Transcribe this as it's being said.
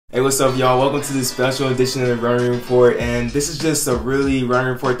Hey, what's up, y'all? Welcome to this special edition of the Running Report, and this is just a really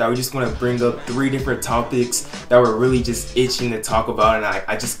running report that we just want to bring up 3 different topics that we're really just itching to talk about, and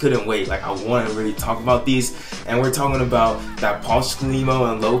I just couldn't wait. Like, I want to really talk about these, and we're talking about that Paul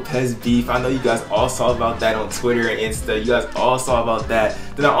Chelimo and Lopez beef. I know you guys all saw about that on Twitter and Insta. You guys all saw about that.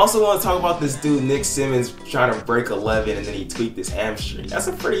 Then I also want to talk about this dude, Nick Symmonds, trying to break 11, and then he tweaked his hamstring. That's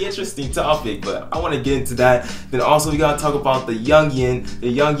a pretty interesting topic, but I want to get into that. Then also we got to talk about the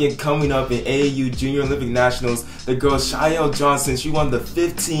youngin coming up in AAU Junior Olympic Nationals. The girl Shayelle Johnson, she won the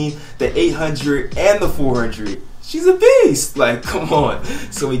 15, the 800, and the 400. She's a beast. Like, come on.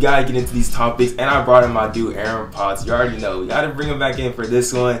 So we gotta get into these topics, and I brought in my dude Aaron Potts. You already know we gotta bring him back in for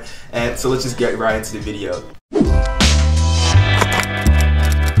this one. And so let's just get right into the video.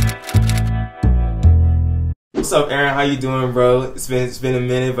 What's up, Aaron? How you doing, bro? It's been a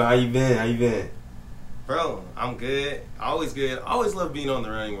minute, but how you been? Bro, I'm good. Always good. Always love being on the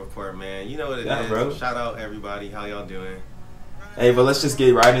Running Report, man. You know what it is. Bro. Shout out everybody. How y'all doing? Hey, but let's just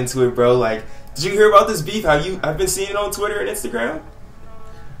get right into it, bro. Like, did you hear about this beef? I've been seeing it on Twitter and Instagram.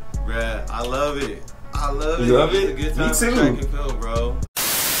 Bruh, I love it. I love it. You love it's it? A good time Me too. For track and field, bro.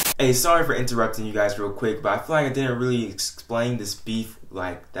 Hey, sorry for interrupting you guys real quick, but I feel like I didn't really explain this beef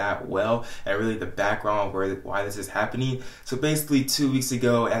like that well, and really the background of why this is happening. So basically 2 weeks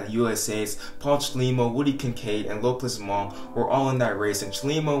ago at the USA's, Paul Chelimo, Woody Kincaid, and Lopez Lomong were all in that race, and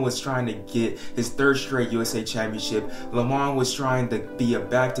Chelimo was trying to get his 3rd straight USA championship. Lomong was trying to be a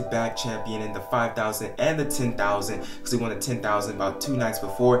back-to-back champion in the 5,000 and the 10,000 because he won the 10,000 about 2 nights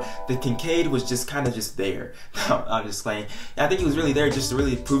before. The Kincaid was just kind of just there. I'm just saying. I think he was really there just to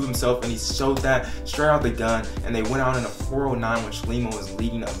really prove himself, and he showed that straight out the gun, and they went out in a 4:09 when Chelimo was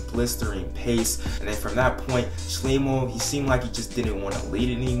leading a blistering pace. And then from that point, Chelimo, he seemed like he just didn't want to lead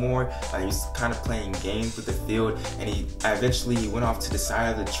it anymore. He was kind of playing games with the field, and he eventually went off to the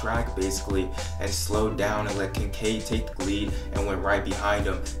side of the track basically and slowed down and let Kincaid take the lead and went right behind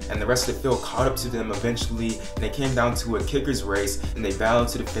him. And the rest of the field caught up to them eventually, and it came down to a kicker's race, and they battled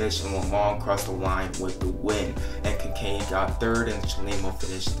to the finish, and Lomong crossed the line with the win, and Kincaid got 3rd and Chelimo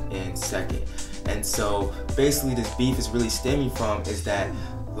finished in 2nd. And so basically this beef is really stemming from is that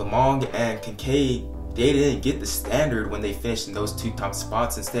Lomong and Kincaid, they didn't get the standard when they finished in those 2 top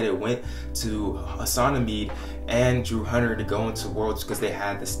spots. Instead it went to Hamid and Drew Hunter to go into Worlds because they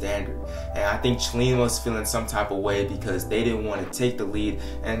had the standard. And I think Chelimo's feeling some type of way because they didn't want to take the lead.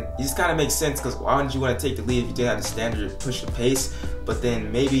 And it just kind of makes sense because why wouldn't you want to take the lead if you didn't have the standard to push the pace? But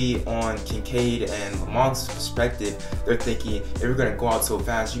then maybe on Kincaid and Lomong's perspective, they're thinking, if you're going to go out so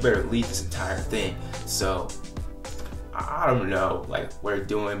fast, you better lead this entire thing. So I don't know like what they're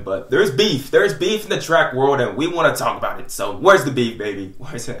doing, but there's beef in the track world, and we want to talk about it. So where's the beef, baby?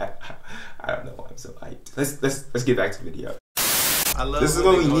 Where's it? I don't know. I'm so hyped. Let's get back to the video. I love this is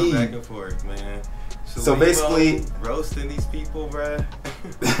what we need. Back and forth, man. So basically, roasting these people, bruh.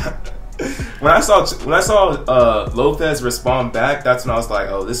 when I saw Lopez respond back, that's when I was like,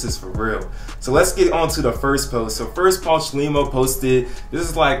 oh, this is for real. So let's get on to the first post. So first, Paul Chelimo posted, this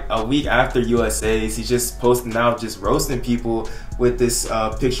is like a week after USA's, he's just posting now, just roasting people with this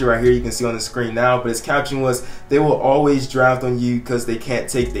picture right here you can see on the screen now, but his caption was, they will always draft on you because they can't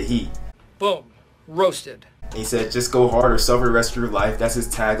take the heat. Boom. Roasted. He said, just go hard or suffer the rest of your life. That's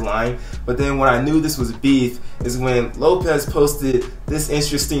his tagline. But then when I knew this was beef is when Lopez posted this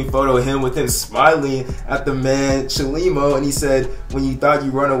interesting photo of him with him smiling at the man Chelimo, and he said, when you thought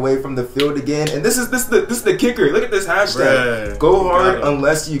you run away from the field again. And this is the kicker. Look at this hashtag. Bruh, go hard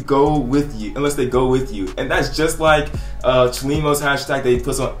unless they go with you. And that's just like Chelimo's hashtag that he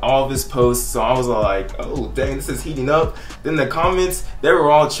puts on all of his posts. So I was like, oh dang, this is heating up. Then the comments, they were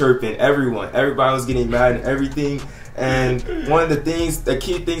all chirping. Everybody was getting mad and everything. And one of the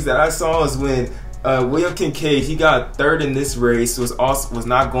key things that I saw is when William Kincaid, he got 3rd in this race, was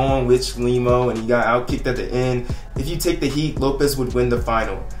not going with Chelimo, and he got outkicked at the end. If you take the heat, Lopez would win the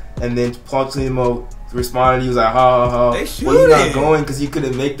final. And then Paul Chelimo responded, he was like, ha ha ha, well, you're not going because you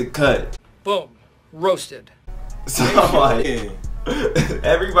couldn't make the cut. Boom. Roasted. So like,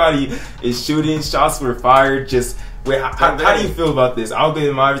 everybody is shooting, shots were fired. Just wait, how do you feel about this? I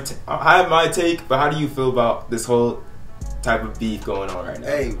have my take, but how do you feel about this whole type of beef going on right now?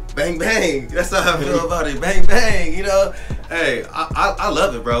 Hey, bang bang. That's how I feel about it. Bang bang. You know, hey, I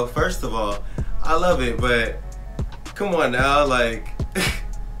love it, bro. First of all, I love it, but come on now, like.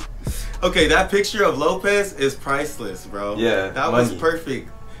 Okay, that picture of Lopez is priceless, bro. Yeah, that was perfect.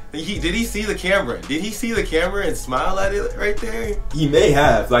 Did he see the camera? Did he see the camera and smile at it right there? He may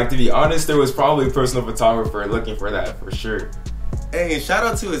have. Like, to be honest, there was probably a personal photographer looking for that for sure. Hey, shout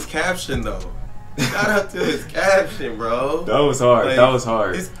out to his caption though. Shout out to his caption, bro. That was hard. Like, that was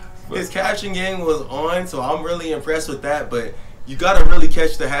hard. His caption game was on, so I'm really impressed with that. But you gotta really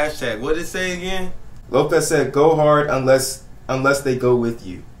catch the hashtag. What did it say again? Lopez said, "Go hard unless they go with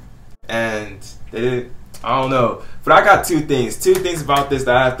you," and they didn't. I don't know, but I got two things about this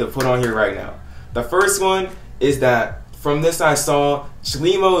that I have to put on here right now. The first one is that from this I saw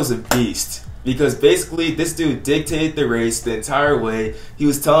Chelimo is a beast. Because basically, this dude dictated the race the entire way. He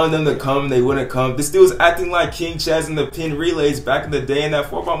was telling them to come, they wouldn't come. This dude was acting like King Chaz in the pin relays back in the day in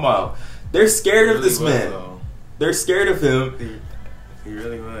that 4x mile. They're scared of this man. Though. They're scared of him. He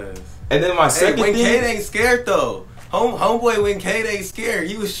really was. And then my second thing... Kincaid ain't scared, though. Homeboy Kincaid ain't scared.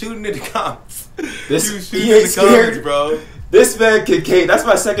 He was shooting at the comments. He was shooting at the comments, bro. This man, Kincaid, that's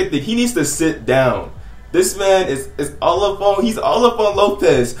my second thing. He needs to sit down. This man is all up on, he's all up on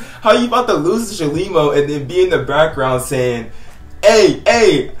Lopez. How you about to lose to Chelimo and then be in the background saying,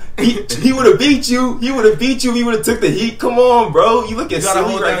 hey, he would have beat you. He would have beat you. He would have took the heat. Come on, bro. You look at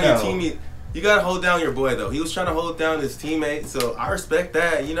silly right now. You gotta hold down your boy, though. He was trying to hold down his teammate, so I respect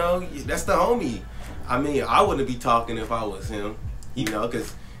that. You know, that's the homie. I mean, I wouldn't be talking if I was him. You know,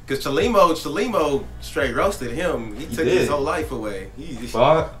 because Chelimo straight roasted him. He took his whole life away.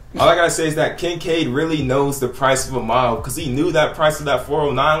 All I gotta say is that Kincaid really knows the price of a mile because he knew that price of that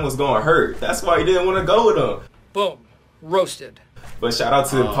 409 was gonna hurt. That's why he didn't want to go with him. Boom. Roasted. But shout out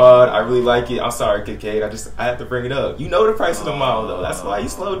to the pod. I really like it. I'm sorry, Kincaid. I have to bring it up. You know the price of the mile though. That's why you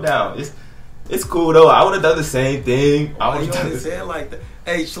slowed down. It's cool though. I would have done the same thing. I would have done his head like that.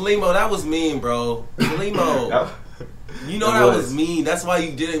 Hey, Chelimo, that was mean, bro. Chelimo. You know that was mean. That's why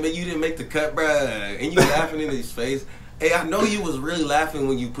you didn't make the cut, bruh. And you laughing in his face. Hey, I know you was really laughing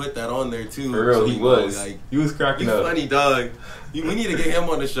when you put that on there too. For real, Chelimo. he was. Like, he was cracking up. He's funny, dog. We need to get him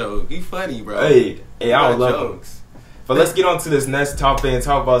on the show. He's funny, bro. Hey, I would love him. But let's get on to this next topic and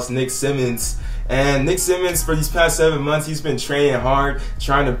talk about Nick Symmonds. And Nick Symmonds, for these past 7 months, he's been training hard,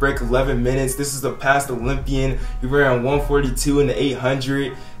 trying to break 11 minutes. This is a past Olympian. He ran 142 in the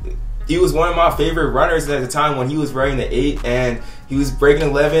 800. He was one of my favorite runners at the time when he was running the 8, and he was breaking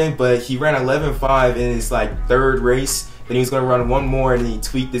 11, but he ran 11.5 in his third race. Then he was going to run one more, and then he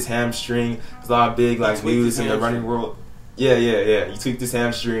tweaked his hamstring. There's a lot of big news in the running world. Yeah. He tweaked his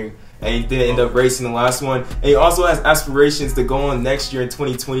hamstring, and he didn't end up racing the last one. And he also has aspirations to go on next year in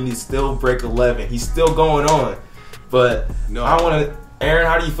 2020 to still break 11. He's still going on. But I want to... Aaron,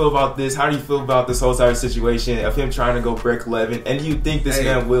 how do you feel about this? How do you feel about this whole entire situation of him trying to go break 11? And do you think this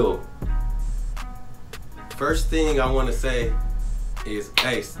man will? First thing I want to say is,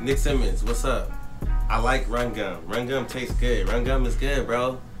 hey, Nick Symmonds, what's up? I like run gum. Run gum tastes good. Run gum is good,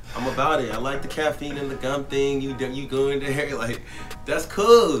 bro. I'm about it. I like the caffeine and the gum thing. You go in there, that's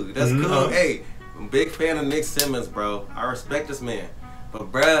cool. That's cool. Hey, I'm a big fan of Nick Symmonds, bro. I respect this man.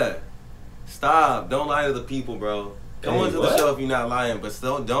 But, bruh, stop. Don't lie to the people, bro. Come on to the show if you're not lying, but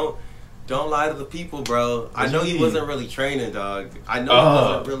still don't lie to the people, bro. I know you wasn't really training, dog. I know you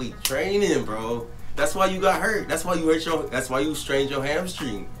wasn't really training, bro. That's why you got hurt. That's why you strained your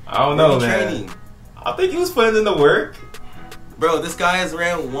hamstring. I don't know, man. Training. I think he was putting in the work. Bro, this guy has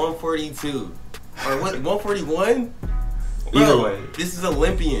ran 142. Or what, 141? Either way. This is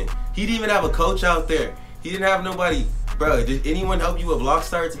Olympian. He didn't even have a coach out there. He didn't have nobody. Bro, did anyone help you with block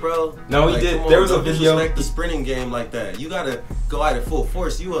starts, bro? No, he did. There was a video. Disrespect the sprinting game like that. You gotta go out at full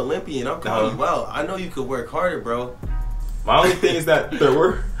force. You an Olympian. I'm calling you out. I know you could work harder, bro. My only thing is that there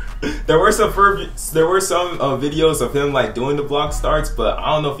were some videos of him doing the block starts, but I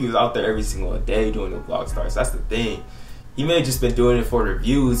don't know if he was out there every single day doing the block starts. That's the thing. He may have just been doing it for the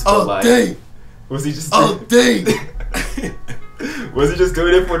views. But dang. Was he just? Dang. Was he just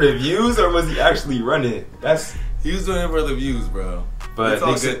doing it for the views, or was he actually running? He was doing it for the views, bro. But it's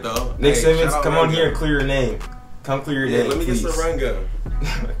all good though. Nick Symmonds, come on here and clear your name. Come clear your name, let me please. get some run gun.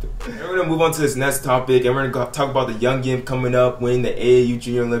 We're gonna move on to this next topic, and we're gonna talk about the young imp coming up, winning the AAU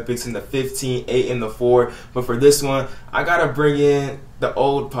Junior Olympics in the 15, 8, and the 4. But for this one, I gotta bring in the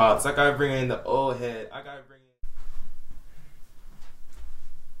old pops. I gotta bring in the old head.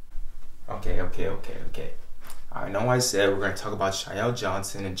 Okay. I know I said we're gonna talk about Shael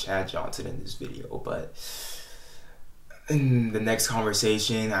Johnson and Chad Johnson in this video, but in the next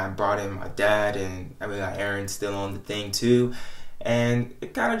conversation, I brought in my dad, and I got Aaron still on the thing too. And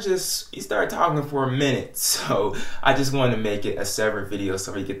it kind of he started talking for a minute. So I just wanted to make it a separate video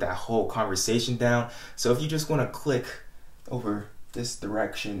so we get that whole conversation down. So if you just want to click over this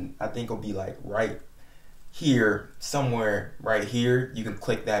direction, I think it'll be right here, somewhere right here. You can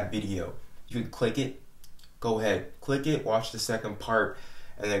click that video. You can click it. Go ahead, click it, watch the second part,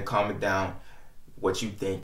 and then comment down what you think